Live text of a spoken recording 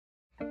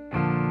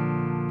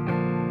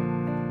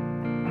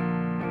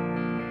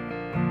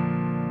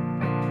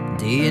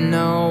you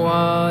know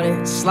what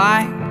it's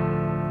like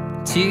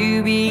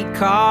to be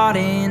caught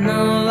in the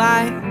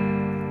light?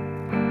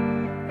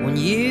 When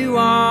you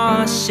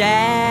are a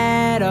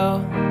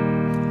shadow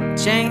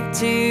chained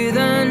to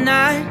the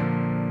night,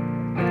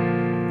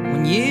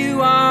 when you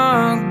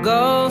are a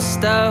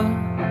ghost of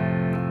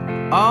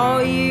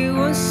all you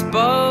were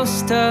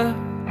supposed to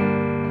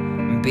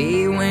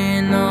be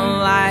when the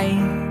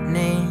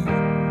lightning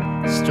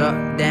struck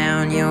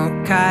down your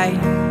kite.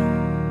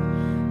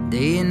 Do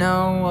you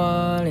know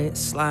what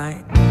it's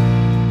like?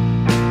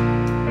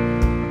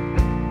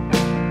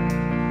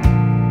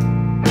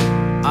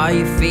 Are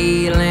you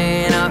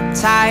feeling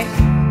uptight?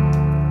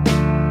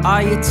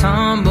 Are you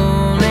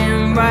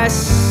tumbling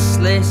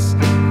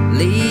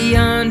restlessly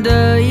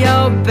under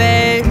your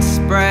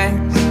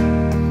bedspreads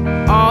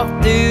all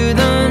through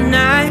the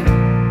night?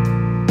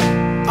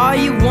 Are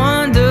you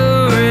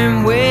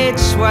wondering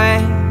which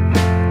way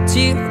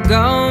to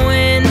go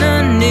when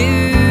a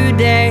new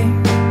day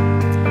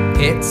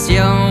hits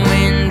your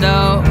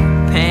window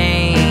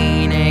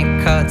pane?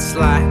 It cuts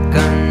like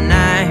a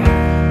knife.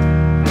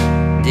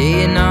 Do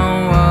you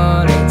know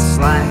what it's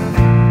like?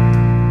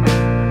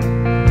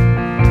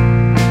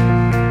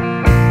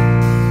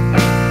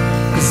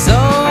 'Cause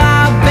oh,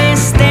 I've been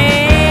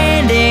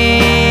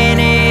standing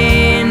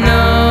in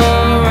the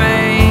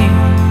rain.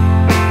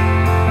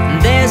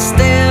 There's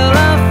still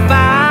a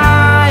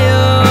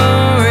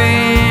fire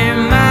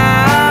in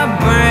my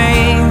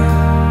brain.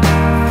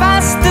 If I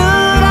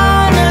stood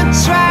on the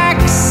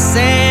tracks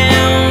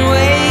and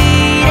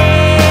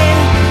waited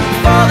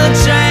for the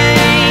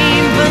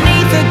train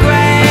beneath the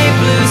gray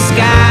blue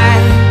sky,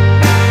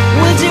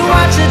 would you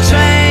watch a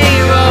train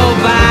roll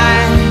by?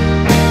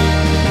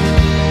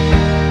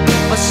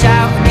 Or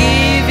shall I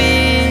give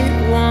it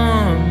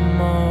one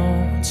more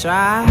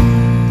try?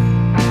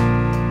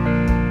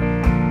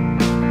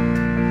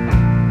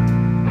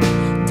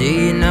 Do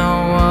you know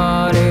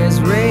what is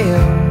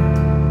real?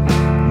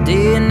 Do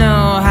you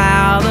know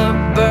how the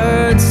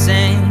bird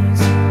sings?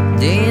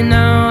 Do you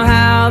know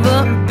how the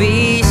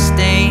bee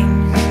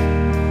stings?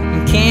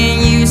 Can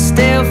you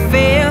still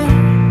feel?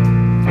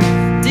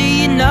 Do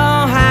you know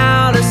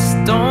how the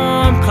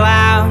storm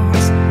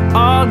clouds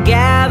all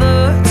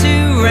gather to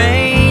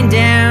rain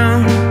down?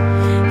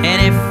 And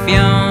if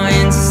you're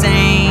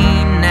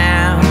insane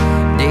now,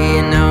 do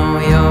you know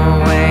your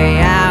way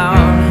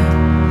out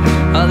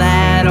of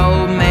that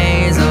old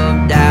maze of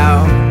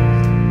doubt?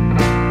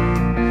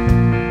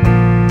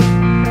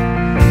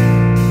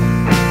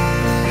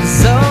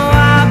 So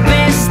I've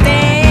been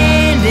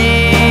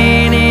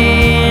standing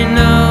in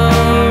the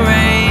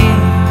rain.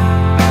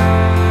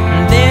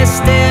 There's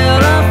still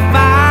a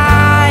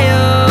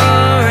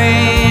fire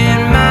in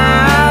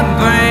my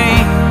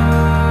brain.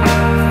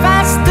 If I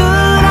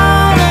stood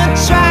on the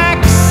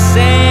tracks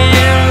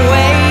and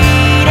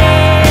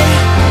waited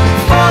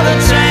for the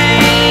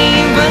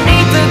train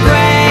beneath the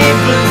gray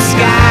blue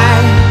sky,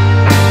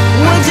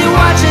 would you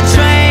watch a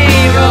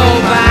train roll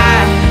by?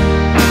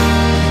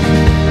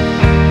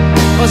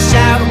 Or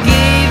shall we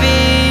give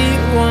it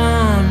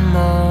one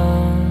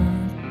more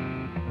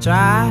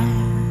try?